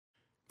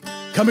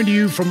Coming to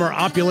you from our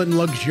opulent and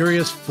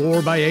luxurious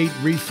 4x8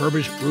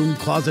 refurbished room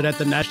closet at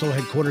the national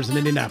headquarters in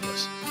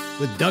Indianapolis.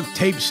 With duct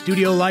tape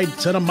studio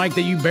lights and a mic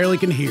that you barely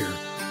can hear,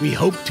 we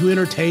hope to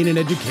entertain and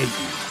educate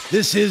you.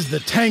 This is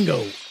the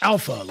Tango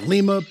Alpha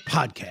Lima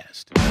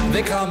podcast.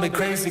 They call me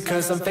crazy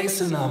cause I'm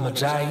facing all my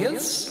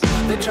giants.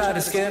 They try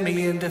to scare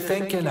me into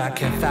thinking I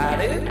can fight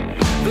it.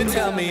 They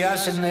tell me I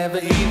should never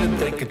even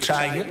think of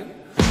trying.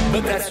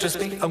 But that's just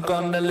me, I'm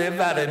gonna live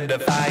out in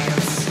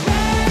defiance.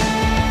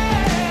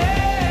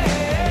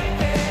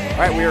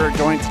 All right, we are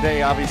joined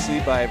today,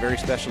 obviously, by a very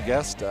special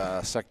guest,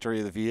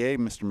 Secretary of the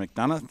VA, Mr.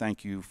 McDonough.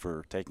 Thank you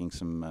for taking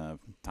some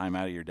time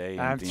out of your day.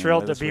 I'm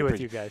thrilled to be with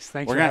you guys.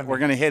 Thanks for having me. We're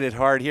going to hit it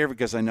hard here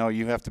because I know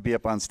you have to be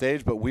up on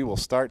stage, but we will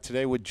start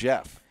today with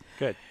Jeff.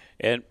 Good.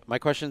 And my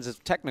question is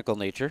of technical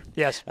nature.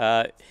 Yes.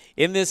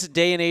 In this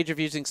day and age of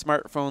using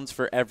smartphones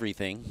for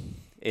everything,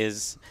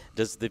 does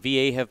the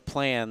VA have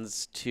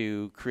plans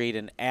to create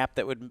an app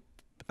that would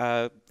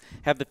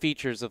have the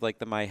features of like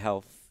the My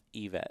Health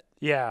eVet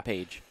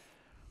page?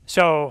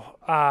 So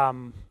I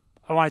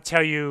want to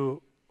tell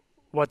you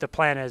what the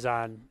plan is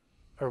on,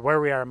 or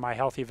where we are in My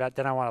Health eVet.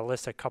 Then I want to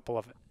list a couple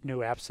of new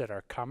apps that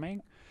are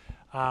coming.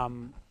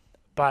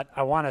 But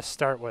I want to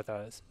start with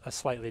a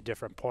slightly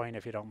different point,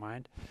 if you don't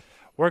mind.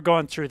 We're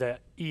going through the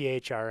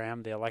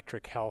EHRM, the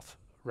Electric Health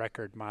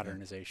Record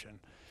Modernization.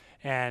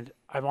 And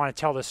I want to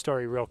tell this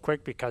story real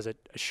quick because it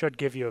should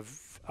give you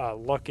a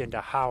look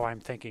into how I'm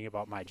thinking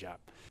about my job.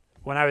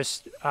 When I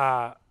was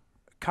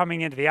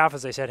coming into the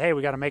office, they said, hey,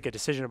 we got to make a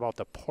decision about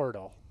the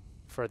portal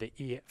for the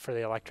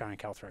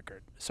electronic health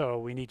record. So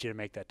we need you to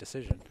make that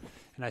decision.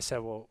 And I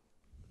said, well,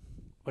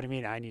 what do you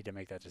mean I need to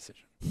make that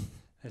decision?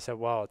 They said,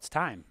 well, it's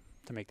time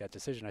to make that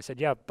decision. I said,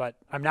 yeah, but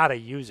I'm not a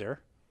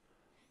user.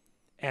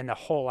 And the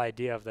whole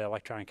idea of the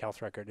electronic health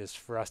record is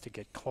for us to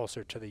get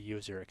closer to the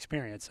user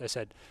experience. I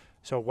said,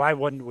 so why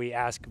wouldn't we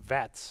ask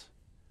vets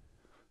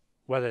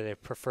whether they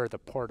prefer the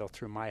portal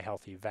through My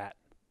Health eVet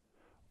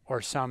or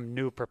some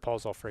new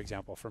proposal, for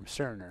example, from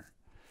Cerner?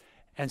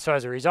 And so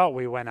as a result,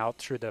 we went out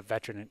through the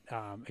Veteran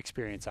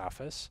Experience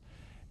Office,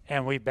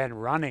 and we've been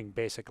running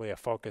basically a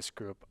focus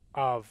group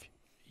of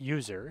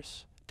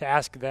users to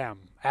ask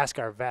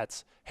our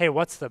vets, hey,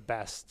 what's the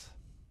best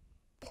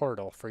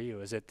portal for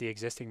you? Is it the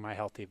existing My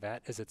Health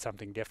eVet? Is it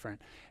something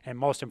different? And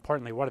most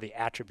importantly, what are the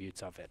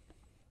attributes of it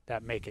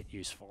that make it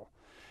useful?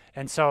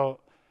 And so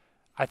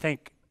I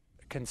think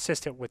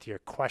consistent with your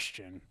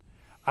question,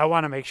 I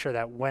want to make sure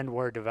that when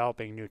we're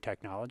developing new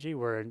technology,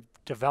 we're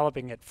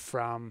developing it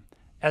from,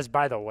 as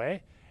by the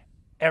way,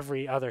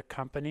 every other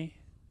company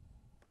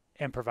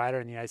and provider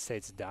in the United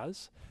States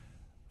does,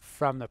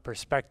 from the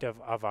perspective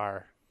of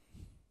our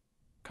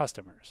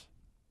customers,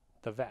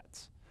 the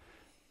vets.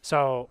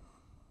 So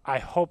I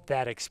hope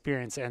that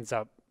experience ends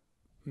up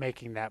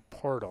making that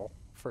portal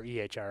for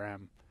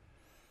EHRM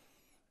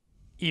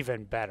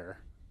even better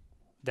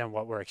than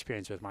what we're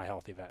experiencing with My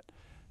Health eVet.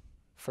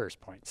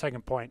 First point.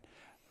 Second point,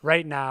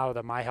 right now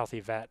the My Health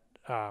eVet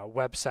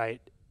website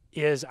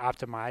is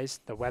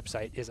optimized. The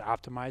website is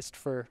optimized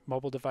for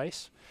mobile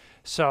device.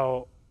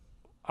 So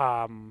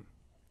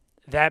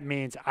that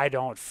means I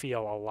don't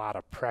feel a lot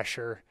of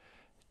pressure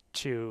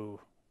to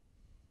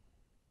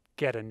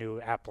get a new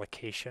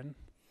application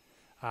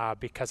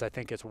because I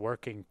think it's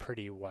working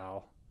pretty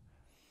well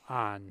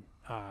on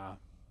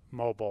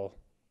mobile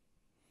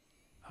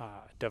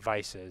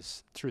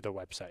devices through the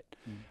website.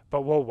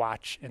 But we'll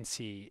watch and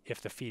see if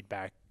the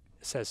feedback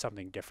says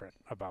something different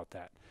about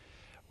that.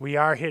 We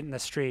are hitting the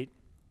street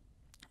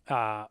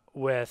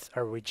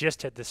we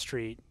just hit the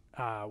street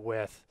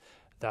with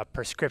the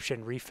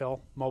prescription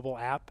refill mobile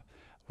app.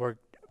 We're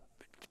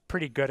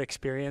pretty good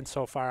experience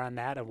so far on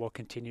that, and we'll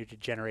continue to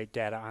generate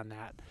data on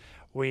that.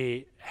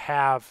 We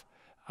have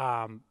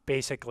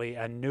basically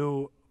a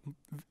new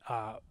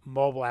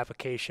mobile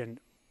application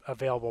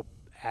available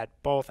at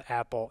both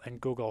Apple and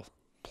Google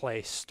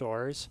Play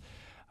stores,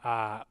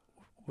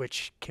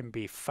 which can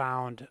be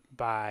found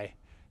by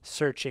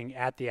searching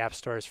at the app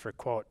stores for,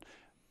 quote,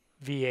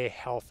 VA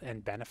Health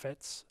and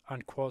Benefits,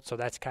 unquote. So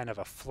that's kind of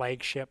a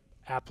flagship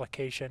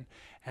application.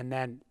 And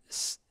then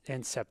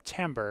in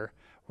September,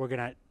 we're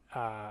going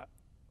to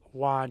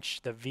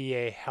launch the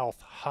VA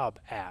Health Hub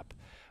app,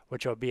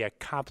 which will be a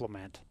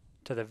complement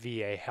to the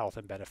VA Health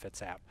and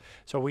Benefits app.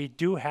 So we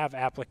do have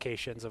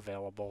applications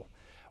available.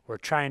 We're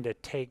trying to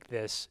take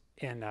this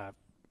in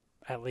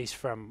at least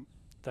from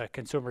the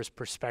consumer's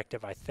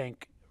perspective, I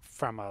think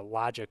from a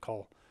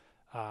logical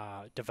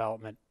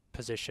development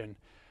position.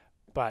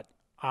 But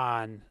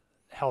on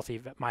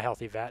My Health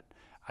eVet,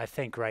 I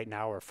think right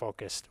now we're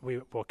focused.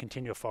 We will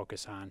continue to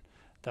focus on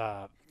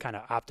the kind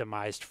of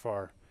optimized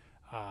for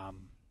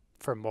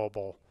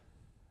mobile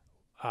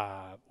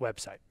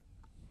website.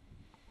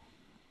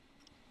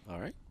 All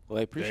right. Well,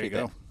 I appreciate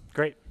There you that. go.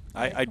 Great.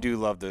 I do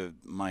love the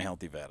My Health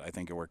eVet. I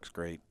think it works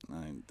great.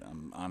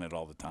 I'm on it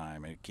all the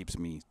time. It keeps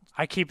me.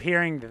 I keep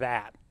hearing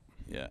that.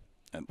 Yeah.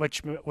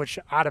 Which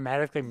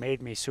automatically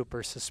made me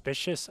super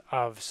suspicious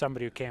of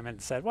somebody who came in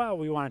and said, well,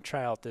 we want to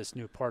try out this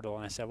new portal.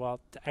 And I said, well,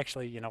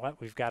 actually, you know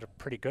what? We've got a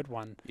pretty good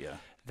one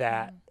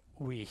that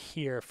we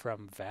hear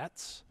from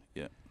vets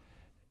Yeah.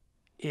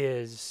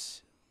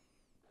 is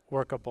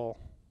workable.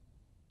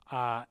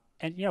 And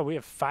you know, we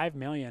have 5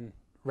 million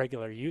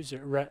regular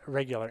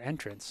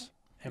entrants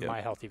in Yep.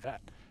 My Healthy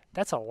Vet.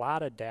 That's a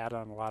lot of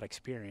data and a lot of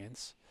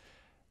experience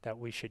that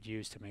we should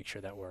use to make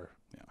sure that we're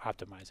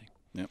optimizing.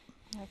 Yep.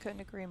 I couldn't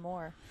agree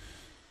more.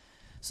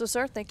 So,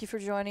 sir, thank you for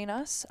joining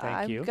us.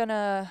 Thank you.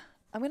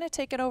 I'm gonna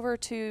take it over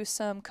to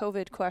some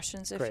COVID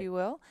questions, if Great. you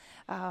will.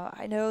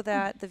 I know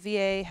that the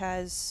VA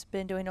has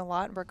been doing a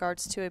lot in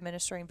regards to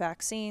administering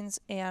vaccines,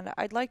 and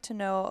I'd like to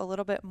know a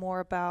little bit more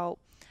about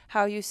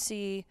how you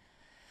see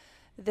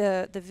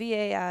the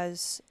VA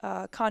as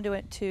a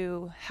conduit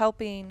to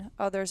helping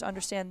others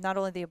understand not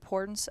only the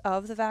importance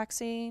of the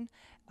vaccine,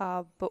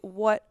 but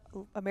what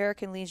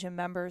American Legion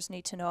members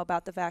need to know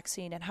about the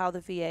vaccine and how the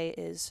VA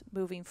is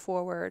moving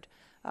forward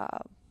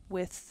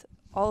with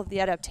all of the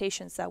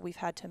adaptations that we've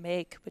had to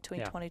make between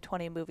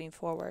 2020 and moving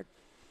forward.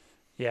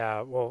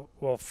 Yeah,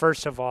 well,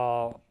 first of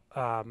all,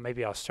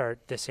 maybe I'll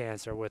start this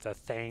answer with a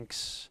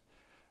thanks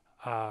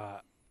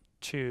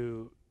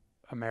to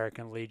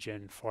American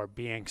Legion for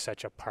being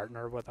such a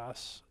partner with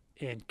us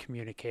in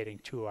communicating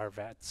to our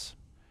vets,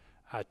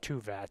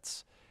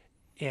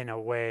 in a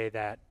way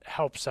that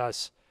helps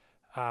us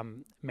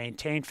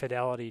maintain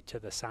fidelity to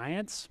the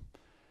science,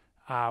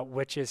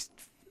 which is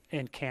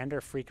in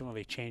candor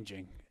frequently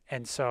changing.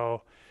 And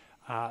so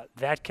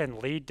that can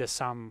lead to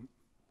some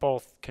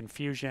both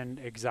confusion,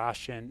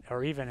 exhaustion,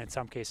 or even in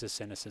some cases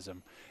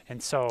cynicism.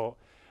 And so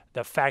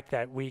the fact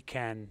that we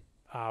can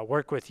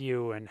work with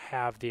you and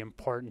have the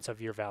importance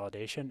of your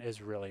validation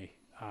is really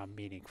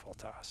meaningful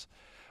to us.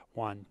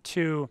 1.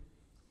 2,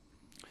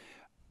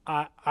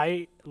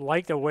 I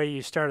like the way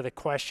you started the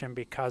question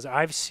because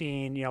I've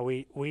seen, you know,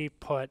 we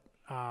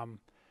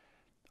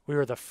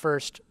were the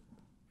first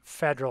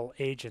federal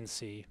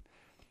agency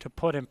to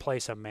put in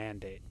place a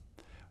mandate.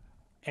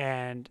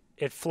 And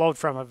it flowed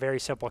from a very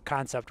simple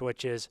concept,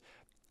 which is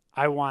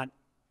I want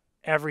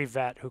every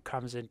vet who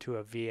comes into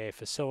a VA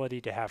facility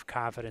to have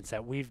confidence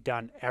that we've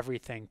done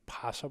everything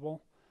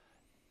possible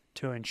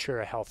to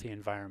ensure a healthy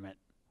environment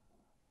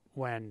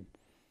when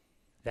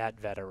that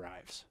vet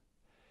arrives.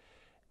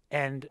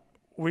 And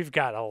we've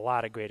got a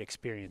lot of great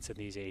experience in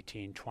these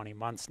 18, 20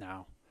 months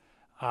now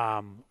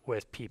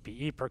with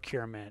PPE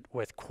procurement,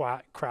 with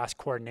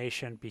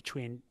cross-coordination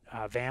between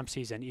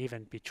VAMCs and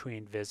even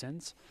between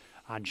VISNs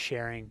on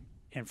sharing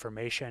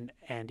information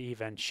and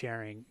even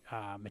sharing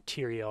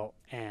material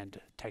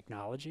and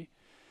technology.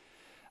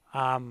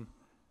 But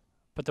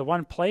the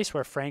one place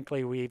where,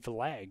 frankly, we've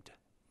lagged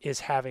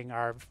is having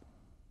our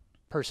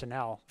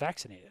personnel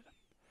vaccinated.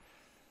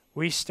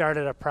 We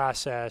started a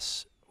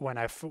process when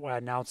I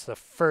announced the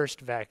first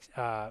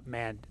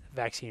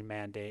vaccine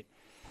mandate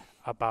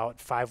about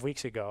 5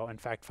 weeks ago. In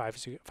fact,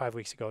 5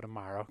 weeks ago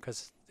tomorrow,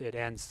 because it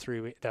ends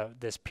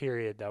this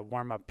period, the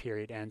warm-up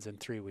period ends in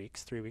 3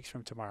 weeks, 3 weeks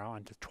from tomorrow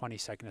on the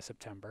 22nd of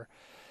September.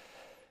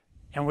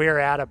 And we are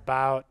at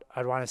about,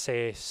 I'd want to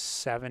say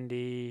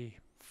 75%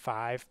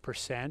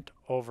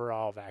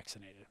 overall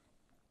vaccinated,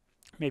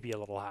 maybe a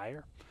little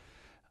higher.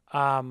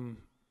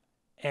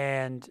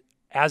 And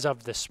as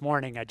of this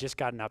morning, I just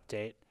got an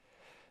update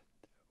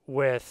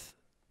with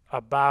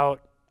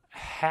about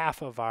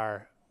half of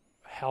our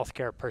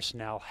healthcare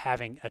personnel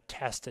having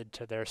attested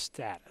to their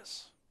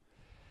status.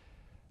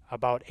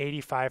 About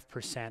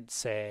 85%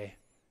 say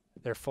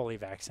they're fully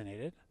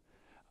vaccinated.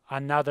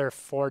 Another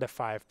 4 to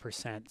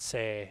 5%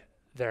 say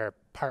they're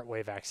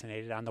partway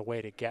vaccinated on the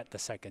way to get the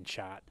second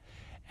shot.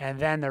 And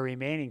then the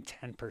remaining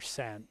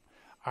 10%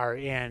 are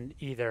in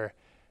either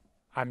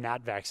I'm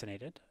not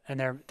vaccinated,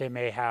 and they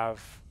may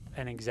have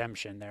an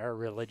exemption there, a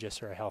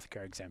religious or a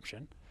healthcare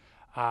exemption.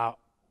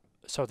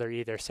 So they're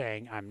either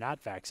saying I'm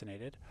not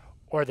vaccinated,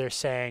 or they're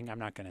saying I'm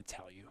not going to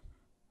tell you.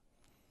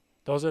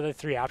 Those are the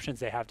 3 options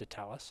they have to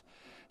tell us.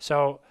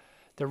 So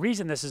the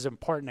reason this is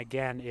important,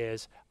 again,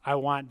 is I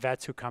want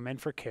vets who come in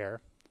for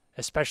care,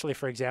 especially,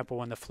 for example,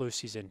 when the flu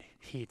season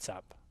heats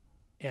up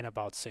in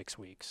about 6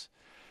 weeks.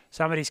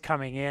 Somebody's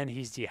coming in,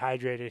 he's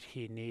dehydrated,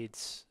 he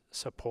needs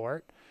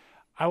support.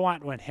 I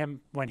want when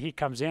he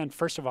comes in,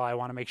 first of all, I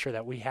want to make sure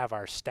that we have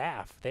our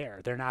staff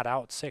there. They're not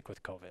out sick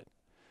with COVID.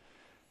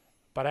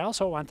 But I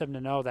also want them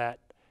to know that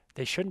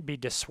they shouldn't be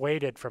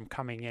dissuaded from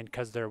coming in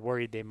because they're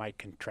worried they might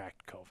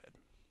contract COVID.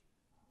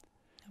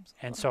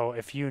 Absolutely. And so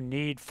if you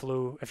need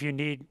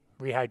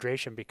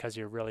rehydration because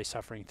you're really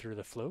suffering through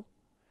the flu,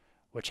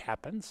 which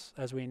happens,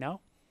 as we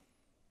know,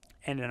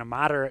 and in a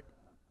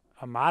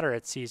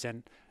moderate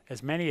season,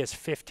 as many as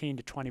 15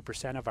 to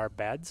 20% of our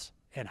beds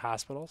in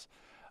hospitals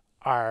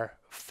are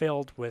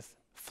filled with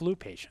flu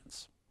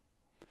patients.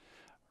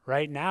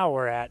 Right now,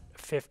 we're at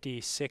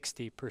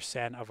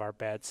 50-60% of our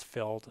beds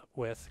filled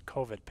with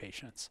COVID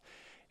patients.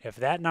 If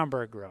that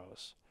number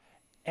grows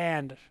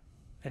and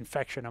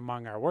infection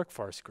among our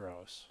workforce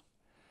grows,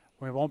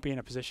 we won't be in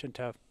a position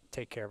to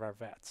take care of our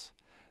vets.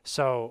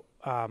 So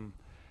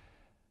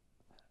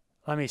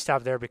let me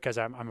stop there because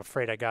I'm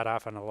afraid I got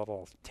off on a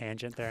little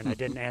tangent there and I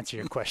didn't answer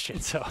your question.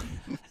 So,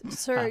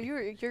 Sir,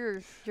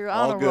 you're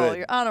all on a good. roll.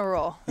 You're on a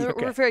roll. Okay.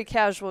 We're a very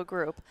casual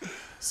group,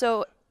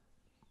 so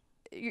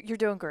you're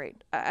doing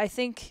great. I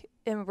think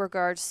in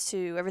regards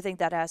to everything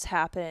that has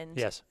happened,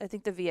 yes, I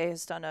think the VA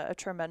has done a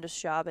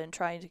tremendous job in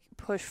trying to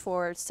push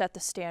forward, set the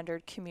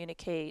standard,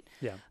 communicate.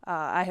 yeah,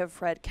 I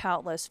have read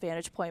countless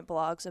Vantage Point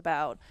blogs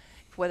about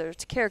whether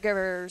it's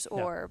caregivers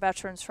or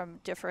veterans from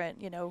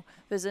different,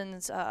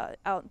 visits,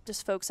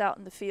 just folks out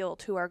in the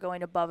field who are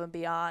going above and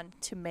beyond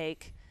to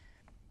make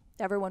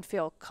everyone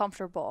feel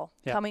comfortable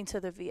coming to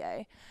the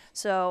VA.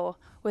 So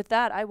with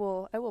that, I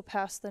will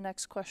pass the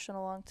next question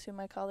along to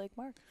my colleague,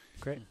 Mark.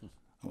 great.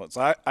 Well,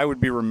 so I would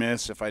be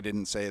remiss if I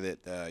didn't say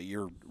that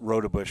your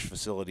Rotabush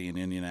facility in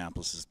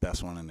Indianapolis is the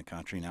best one in the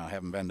country. Now, I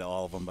haven't been to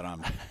all of them, but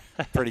I'm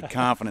pretty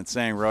confident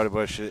saying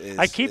Rotabush is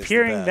I keep is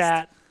hearing the best.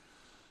 that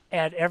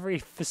at every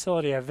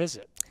facility I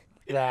visit,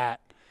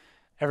 that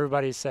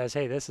everybody says,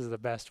 "Hey, this is the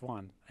best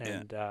one,"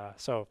 and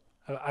so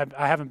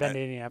I haven't been to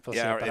Indianapolis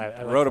yet, but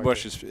I look forward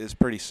Rotabush to it. is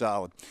pretty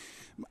solid.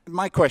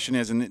 My question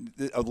is, and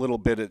a little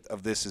bit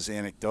of this is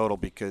anecdotal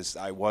because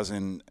I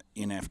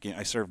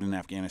served in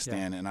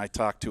Afghanistan, and I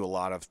talked to a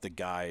lot of the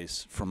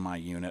guys from my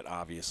unit.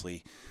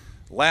 Obviously,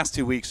 the last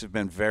 2 weeks have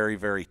been very,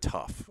 very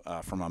tough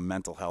from a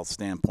mental health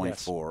standpoint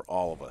for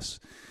all of us.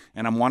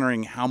 And I'm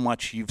wondering how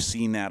much you've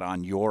seen that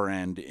on your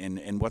end,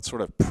 and what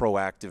sort of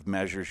proactive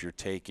measures you're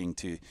taking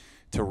to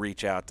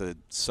reach out to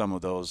some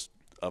of those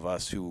of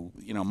us who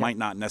might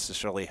not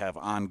necessarily have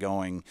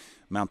ongoing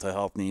mental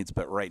health needs,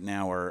 but right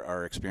now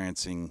are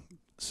experiencing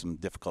some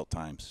difficult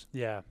times.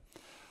 Yeah.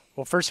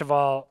 Well, first of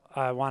all,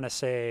 I want to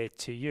say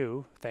to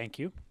you, thank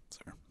you.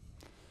 Sir.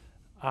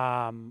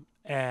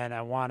 And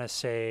I want to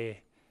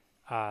say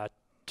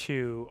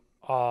to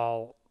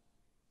all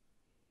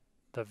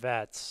the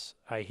vets,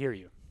 I hear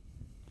you.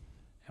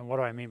 And what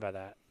do I mean by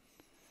that?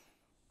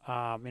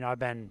 I've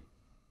been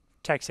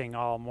texting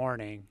all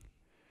morning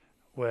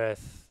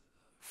with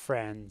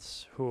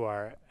friends who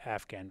are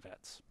Afghan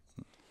vets.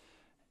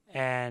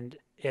 And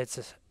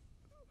it's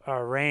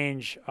a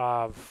range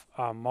of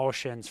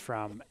emotions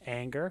from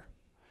anger.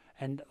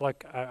 And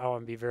look, I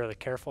want to be very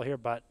careful here,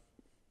 but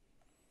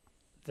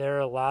there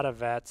are a lot of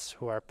vets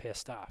who are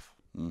pissed off.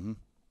 Mm-hmm.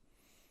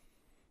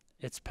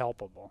 It's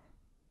palpable.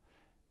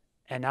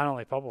 And not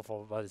only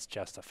palpable, but it's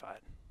justified.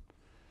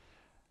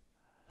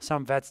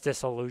 Some vets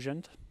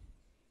disillusioned.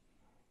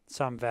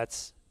 Some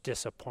vets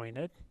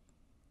disappointed.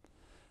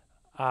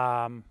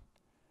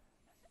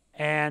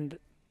 And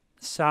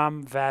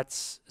some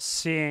vets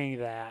seeing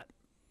that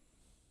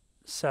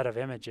set of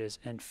images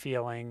and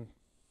feeling,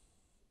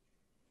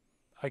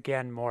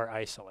 again, more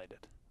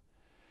isolated.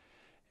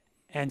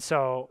 And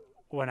so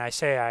when I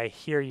say I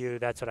hear you,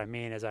 that's what I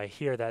mean, is I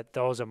hear that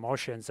those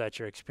emotions that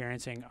you're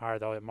experiencing are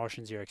the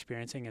emotions you're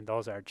experiencing, and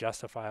those are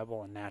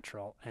justifiable and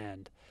natural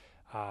and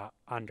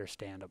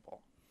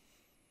understandable.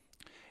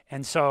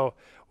 And so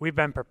we've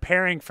been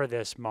preparing for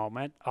this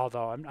moment,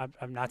 although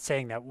I'm not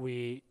saying that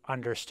we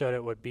understood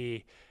it would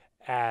be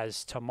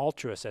as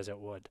tumultuous as it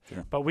would.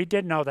 Sure. But we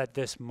did know that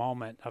this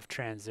moment of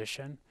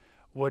transition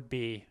would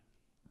be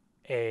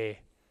an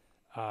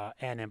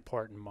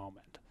important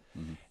moment.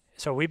 Mm-hmm.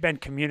 So we've been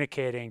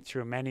communicating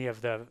through many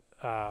of the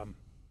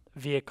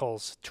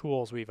vehicles,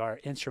 tools,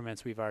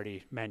 instruments we've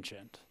already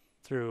mentioned,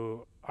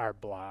 through our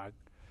blog,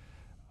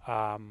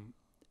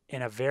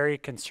 in a very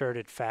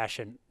concerted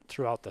fashion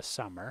throughout the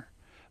summer,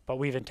 but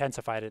we've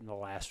intensified it in the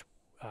last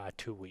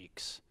 2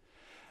 weeks.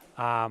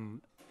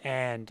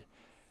 And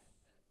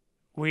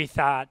we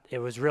thought it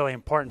was really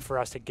important for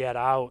us to get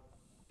out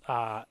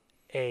a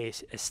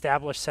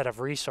established set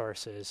of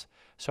resources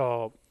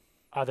so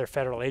other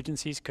federal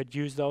agencies could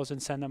use those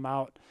and send them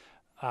out.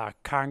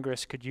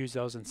 Congress could use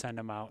those and send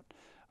them out.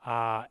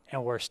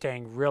 And we're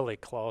staying really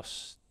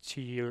close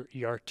to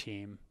your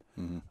team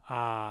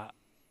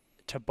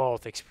to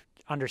both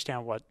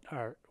understand what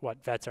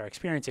vets are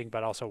experiencing,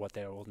 but also what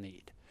they will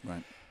need.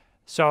 Right.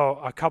 So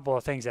a couple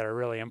of things that are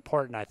really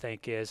important, I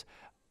think, is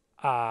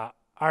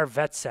our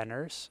vet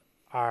centers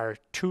are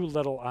too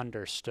little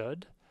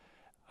understood,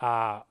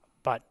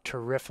 but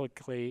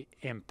terrifically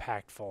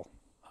impactful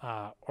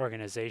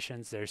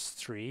organizations. There's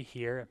 3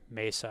 here: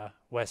 Mesa,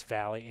 West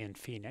Valley, and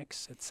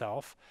Phoenix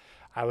itself.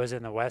 I was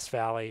in the West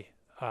Valley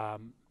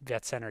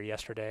Vet Center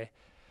yesterday.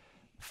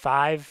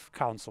 5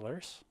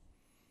 counselors,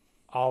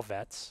 all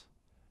vets,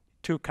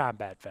 2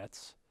 combat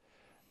vets.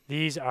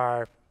 These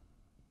are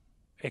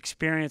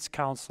experienced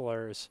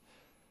counselors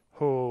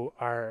who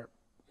are,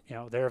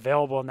 they're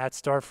available in that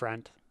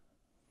storefront,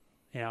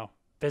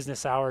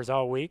 business hours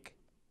all week.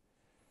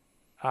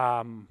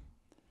 And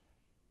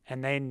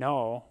they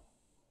know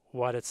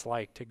what it's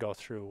like to go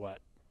through what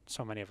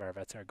so many of our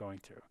vets are going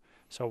through.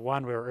 So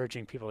 1, we're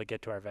urging people to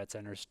get to our vet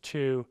centers.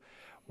 2,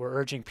 we're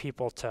urging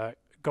people to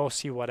go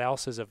see what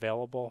else is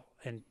available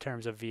in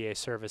terms of VA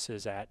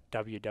services at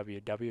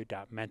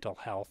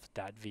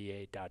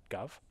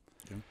www.mentalhealth.va.gov.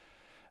 Okay.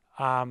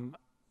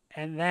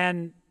 And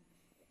then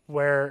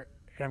I'm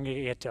going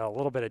to get to a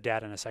little bit of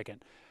data in a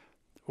second.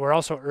 we're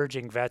also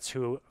urging vets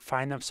who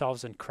find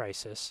themselves in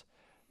crisis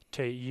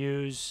to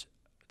use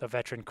the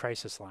Veteran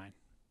Crisis Line,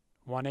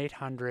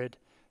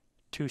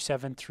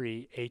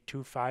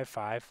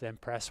 1-800-273-8255, then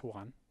press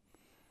 1.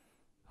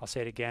 I'll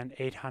say it again,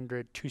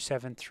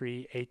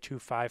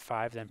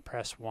 800-273-8255, then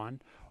press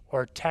 1,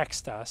 or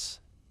text us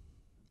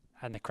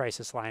on the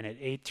crisis line at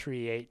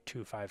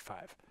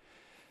 838-255.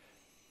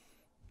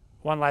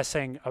 One last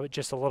thing,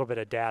 just a little bit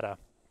of data.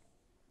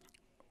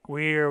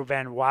 We've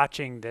been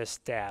watching this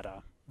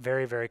data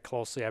very, very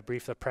closely. I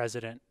briefed the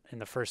President and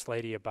the First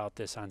Lady about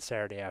this on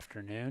Saturday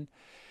afternoon.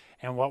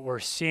 And what we're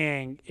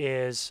seeing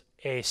is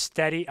a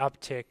steady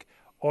uptick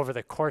over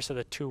the course of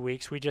the 2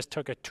 weeks. We just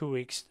took a 2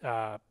 weeks,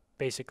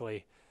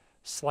 basically,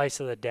 slice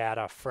of the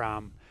data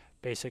from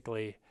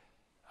basically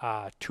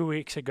 2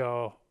 weeks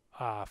ago,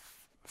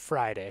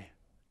 Friday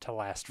to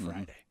last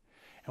Friday.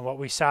 And what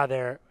we saw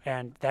there,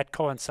 and that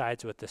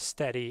coincides with the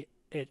steady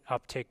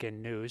uptick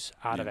in news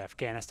out of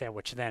Afghanistan,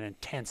 which then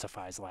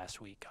intensifies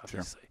last week,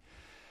 obviously. Sure.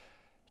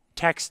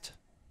 Text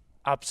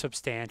up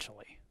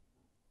substantially,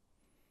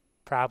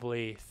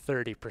 probably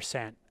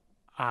 30%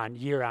 on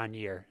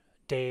year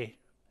day,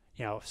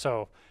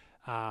 so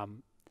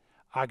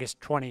August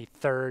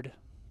 23rd,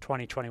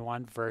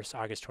 2021 versus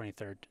August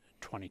 23rd,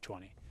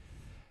 2020.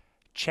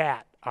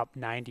 Chat up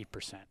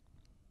 90%.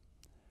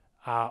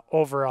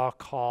 Overall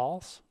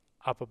calls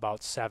up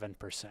about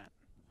 7%.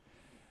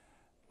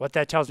 What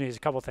that tells me is a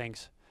couple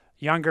things.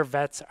 Younger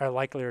vets are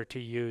likelier to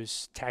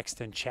use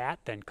text and chat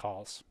than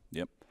calls.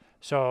 Yep.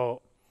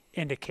 So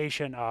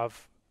indication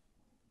of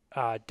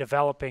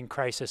developing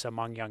crisis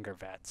among younger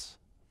vets,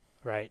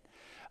 right?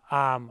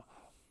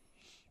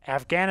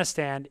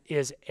 Afghanistan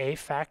is a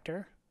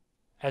factor,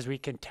 as we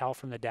can tell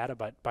from the data,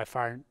 but by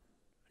far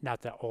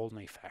not the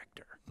only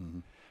factor.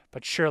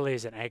 But surely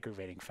is an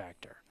aggravating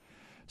factor.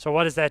 So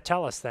what does that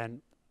tell us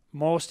then?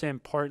 Most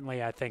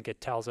importantly, I think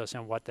it tells us,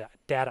 and what the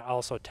data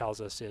also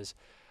tells us is,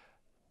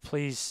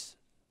 please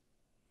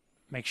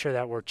make sure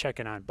that we're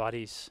checking on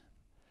buddies.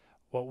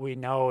 What we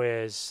know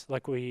is,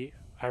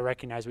 I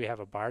recognize we have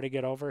a bar to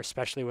get over,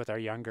 especially with our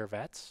younger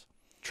vets.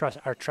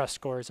 Our trust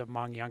scores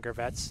among younger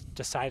vets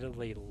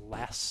decidedly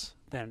less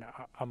than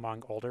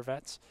among older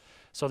vets.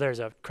 So there's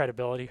a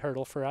credibility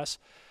hurdle for us.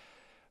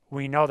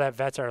 We know that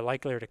vets are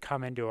likelier to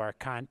come into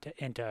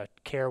into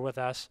care with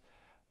us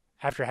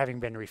after having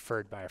been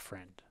referred by a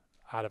friend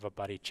out of a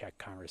buddy check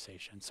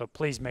conversation. So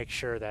please make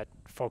sure that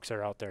folks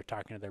are out there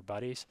talking to their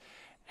buddies,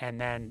 and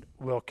then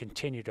we'll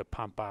continue to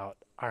pump out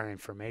our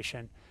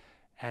information,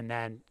 and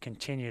then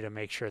continue to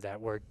make sure that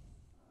we're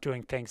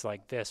doing things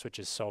like this, which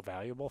is so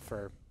valuable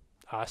for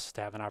us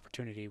to have an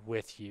opportunity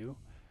with you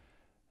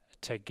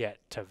to get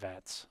to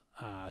vets,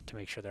 to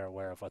make sure they're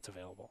aware of what's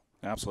available.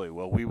 Absolutely.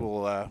 Well, we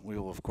will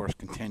of course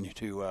continue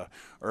to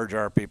urge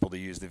our people to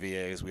use the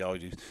VA as we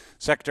always do.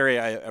 Secretary,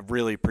 I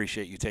really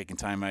appreciate you taking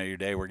time out of your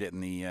day. We're getting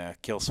the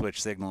kill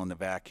switch signal in the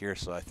back here,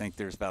 so I think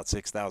there's about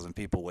 6,000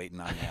 people waiting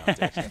on you out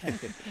there.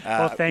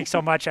 Well, thanks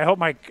so much. I hope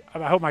my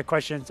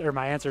questions or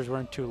my answers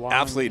weren't too long.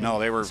 Absolutely, no,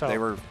 they were.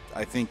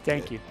 I think.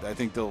 Thank you. I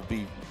think they'll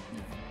be,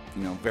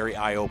 very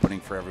eye-opening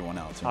for everyone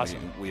else. And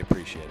awesome. We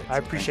appreciate it. I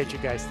appreciate you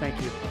guys. Thank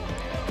you.